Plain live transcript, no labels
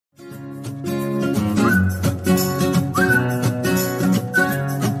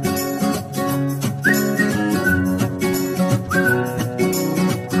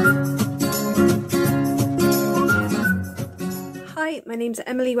name's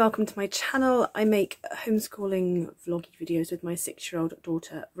Emily. Welcome to my channel. I make homeschooling vloggy videos with my 6-year-old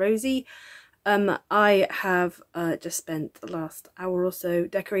daughter Rosie. I have just spent the last hour or so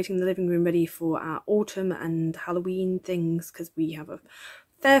decorating the living room ready for our autumn and Halloween things, because we have a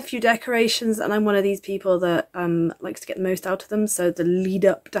fair few decorations and I'm one of these people that likes to get the most out of them. So the lead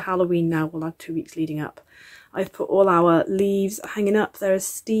up to Halloween now, we'll have 2 weeks leading up. I've put all our leaves hanging up. There is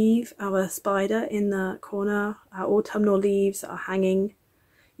Steve, our spider, in the corner. Our autumnal leaves are hanging.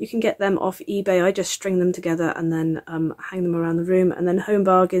 You can get them off eBay. I just string them together and then hang them around the room. And then Home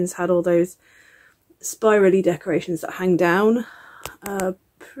Bargains had all those spirally decorations that hang down.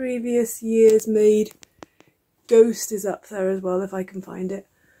 Previous years made Ghost is up there as well, if I can find it.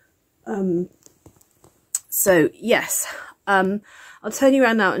 So yes. I'll turn you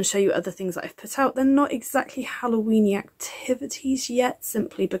around now and show you other things that I've put out. They're not exactly Halloween-y activities yet,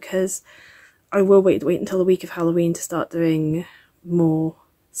 simply because I will wait until the week of Halloween to start doing more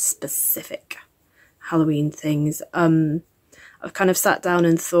specific Halloween things. I've kind of sat down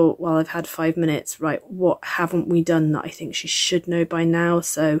and thought, well, I've had 5 minutes, right, what haven't we done that I think she should know by now?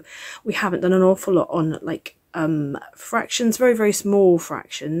 So we haven't done an awful lot on, like, fractions, very, very small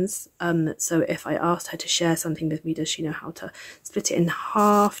fractions. So if I asked her to share something with me, does she know how to split it in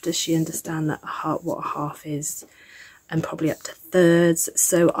half? Does she understand that what a half is? And probably up to thirds.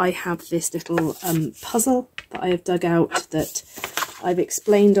 So I have this little puzzle that I have dug out that I've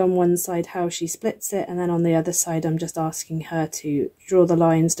explained on one side how she splits it, and then on the other side I'm just asking her to draw the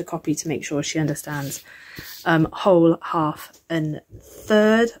lines to copy to make sure she understands whole, half and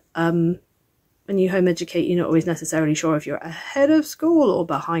third. When you home educate, you're not always necessarily sure if you're ahead of school or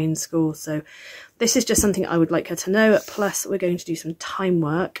behind school. So this is just something I would like her to know. Plus, we're going to do some time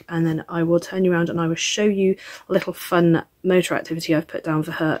work, and then I will turn you around and I will show you a little fun motor activity I've put down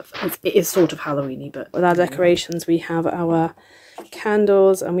for her. It is sort of Halloween-y, but with our decorations, we have our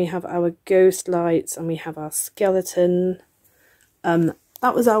candles and we have our ghost lights and we have our skeleton.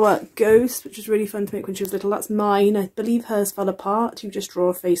 That was our ghost, which was really fun to make when she was little. That's mine. I believe hers fell apart. You just draw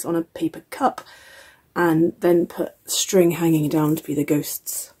a face on a paper cup and then put string hanging down to be the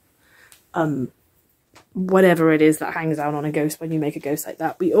ghost's, whatever it is that hangs down on a ghost when you make a ghost like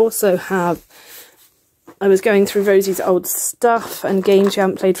that. We also have, I was going through Rosie's old stuff and games she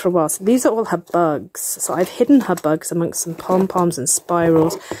hadn't played for a while. So these are all her bugs. So I've hidden her bugs amongst some pom-poms and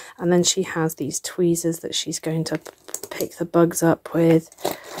spirals. And then she has these tweezers that she's going to pick the bugs up with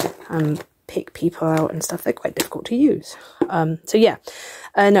and pick people out and stuff. They're quite difficult to use. So yeah,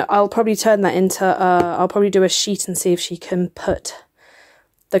 and I'll probably turn that into, I'll probably do a sheet and see if she can put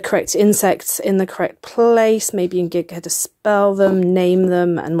the correct insects in the correct place, maybe and get her to spell them, name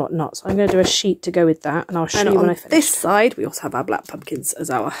them and whatnot. So I'm going to do a sheet to go with that, and I'll show you when I finish. On this side, we also have our black pumpkins as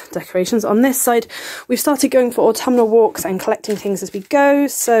our decorations. On this side, we've started going for autumnal walks and collecting things as we go.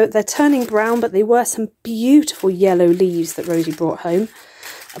 So they're turning brown, but they were some beautiful yellow leaves that Rosie brought home.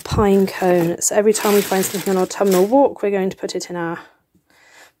 A pine cone. So every time we find something on autumnal walk, we're going to put it in our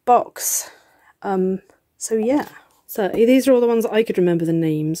box. So yeah. So these are all the ones I could remember the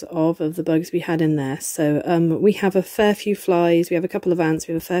names of the bugs we had in there. So we have a fair few flies, we have a couple of ants,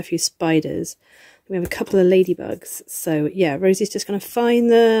 we have a fair few spiders, we have a couple of ladybugs. So yeah, Rosie's just going to find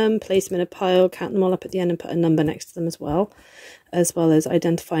them, place them in a pile, count them all up at the end and put a number next to them as well as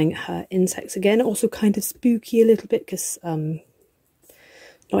identifying her insects again. Also kind of spooky a little bit because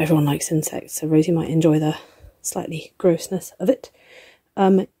not everyone likes insects, so Rosie might enjoy the slightly grossness of it.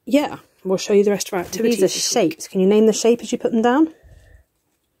 Yeah. We'll show you the rest of our activities. These are shapes. Can you name the shape as you put them down?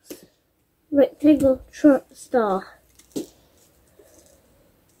 Rectangle, star. You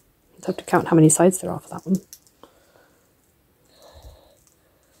have to count how many sides there are for that one.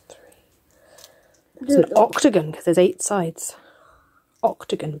 3. It's an octagon because there's 8 sides.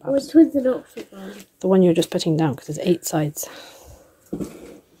 Octagon. Which one's an octagon? The one you're just putting down because there's 8 sides.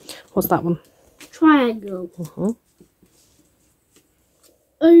 What's that one? Triangle.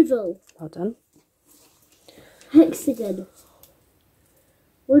 Oval. Well done. Hexagon.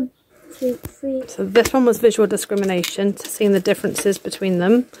 1, 2, 3. So this one was visual discrimination, to seeing the differences between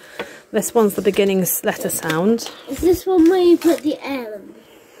them. This one's the beginning letter sound. Is this one where you put the L in?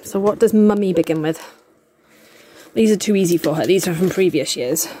 So what does mummy begin with? These are too easy for her. These are from previous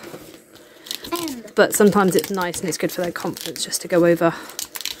years. M. But sometimes it's nice and it's good for their confidence just to go over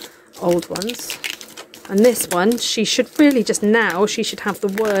old ones. And this one, she should really just now, she should have the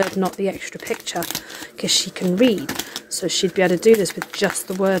word, not the extra picture, because she can read. So she'd be able to do this with just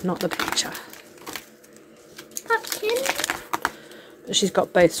the word, not the picture. Pumpkin. But she's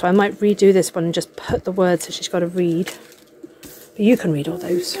got both, so I might redo this one and just put the word so she's got to read. But you can read all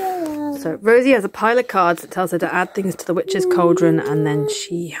those. So Rosie has a pile of cards that tells her to add things to the witch's cauldron, and then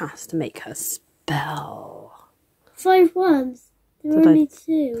she has to make her spell. 5 ones. There are only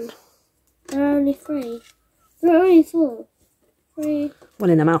 2. There are only 3. There are only 4. 3. One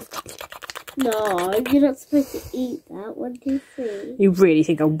in her mouth. No, you're not supposed to eat that. 1, 2, 3. You really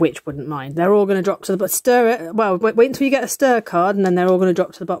think a witch wouldn't mind? They're all going to drop to the bottom. Stir it. Well, wait until you get a stir card, and then they're all going to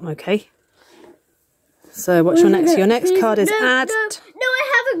drop to the bottom, okay? So what's your next? Your next card is add. No,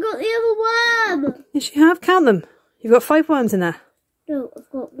 I haven't got the other worm. Yes, you have. Count them. You've got 5 worms in there. No, I've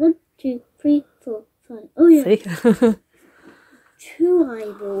got 1, 2, 3, 4, 5. Oh yeah. See? 2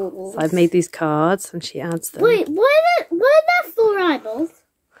 eyeballs. So I've made these cards, and she adds them. Wait, why are there 4 eyeballs?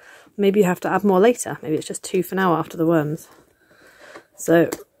 Maybe you have to add more later. Maybe it's just 2 for now after the worms. So,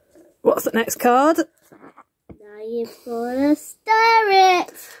 what's the next card? Now you've got to stir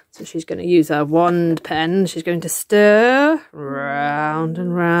it. So she's going to use her wand pen. She's going to stir. Round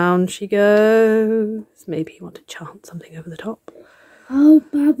and round she goes. Maybe you want to chant something over the top. Oh,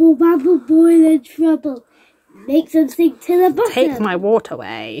 babble, babble, boil and trouble. Make them sink to the bottom. Take my water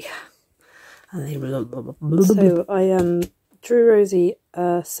away. And they... So I drew Rosie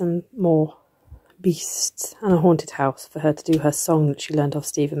some more beasts and a haunted house for her to do her song that she learned off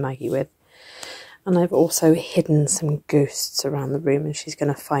Steve and Maggie with. And I've also hidden some ghosts around the room, and she's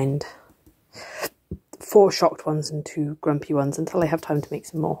going to find 4 shocked ones and 2 grumpy ones until I have time to make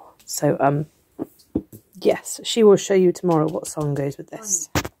some more. So, yes, she will show you tomorrow what song goes with this.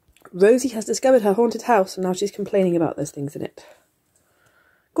 Rosie has discovered her haunted house, and now she's complaining about those things in it.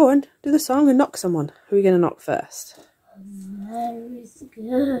 Go on, do the song and knock someone. Who are you going to knock first? There is a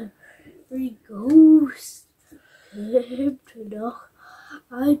scary ghost came to knock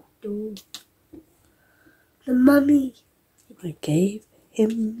I door. The mummy. I gave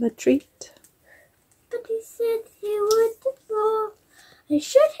him a treat. But he said he wanted more. I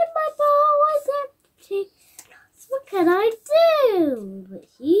showed him my bowl was empty. So what can I do? But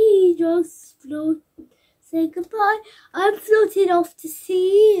he just floated. Say goodbye. I'm floating off to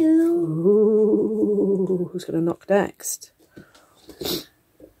see you. Ooh, who's going to knock next?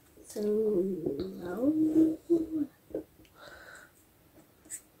 So no.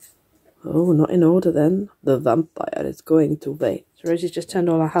 Oh, not in order then. The vampire is going to wait. So Rosie's just turned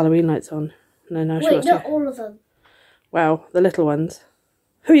all our Halloween lights on. No, now she Wait, wants not to... all of them. Wow, the little ones.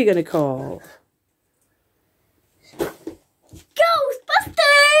 Who are you going to call? Ghostbusters!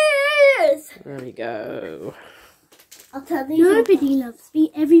 There we go. I'll tell you. Nobody loves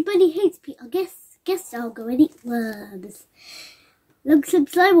me. Everybody hates me. I guess I'll go and eat worms. Long, slim,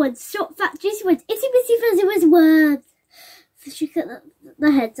 slime ones, short, fat, juicy ones, itty bitty fuzzy ones, worms. So she cut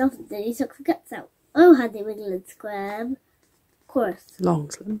the heads off and then he took the guts out. Oh, how they wiggle and squirm. Of course. Long,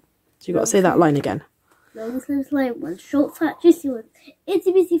 slim. So you've got to say that line again. Long, slim, slime ones, short, fat, juicy ones,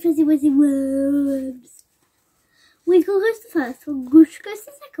 itty bitty fuzzy ones, worms. Wiggle goes the first one, Goosh goes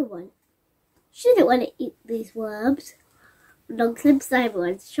the second one. She didn't want to eat these worms. Long, slim, slime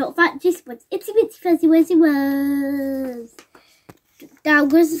ones, short, fat, juicy ones, itty bitty fuzzy ones, worms. Down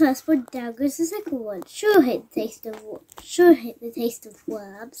goes the first one, down goes the second one. Sure hate the taste of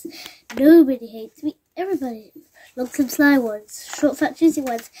worms. Nobody hates me. Everybody. Long, slim, sly ones, short, fat, juicy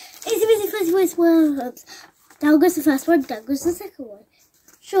ones, itty bitty fuzzy ones, worms. Down goes the first one, down goes the second one.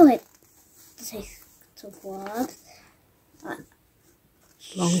 Sure hate the taste of worms.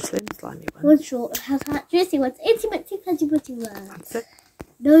 Long, slim, slimy one. One short, fat, juicy ones, itty bitty fuzzy worms. That's it.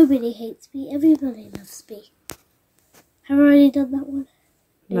 Nobody hates me. Everybody loves me. Have I already done that one?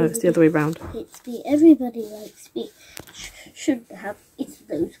 No, it's the other way round. Hates me. Everybody likes me. Shouldn't have eaten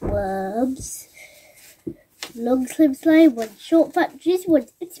those worms. Long, slim, slime one, short, fat, juicy one,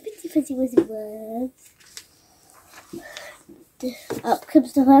 itty bitty fuzzy worms. Up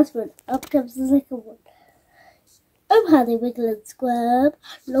comes the first one. Up comes the second one. Oh, how they wiggle and squirm.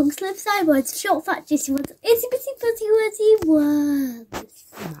 Long, slim, slime ones, short, fat, juicy ones, itty bitty fuzzy worms.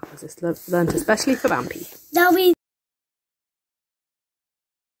 And that was just learnt especially for Vampy. Now we.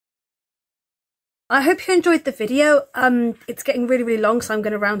 I hope you enjoyed the video. It's getting really, really long, so I'm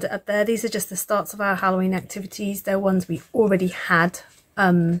going to round it up there. These are just the starts of our Halloween activities. They're ones we already had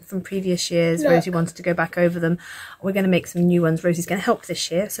from previous years. Look. Rosie wanted to go back over them. We're going to make some new ones. Rosie's going to help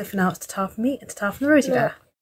this year. So for now, it's ta-ta from me and ta-ta from the Rosie Bear.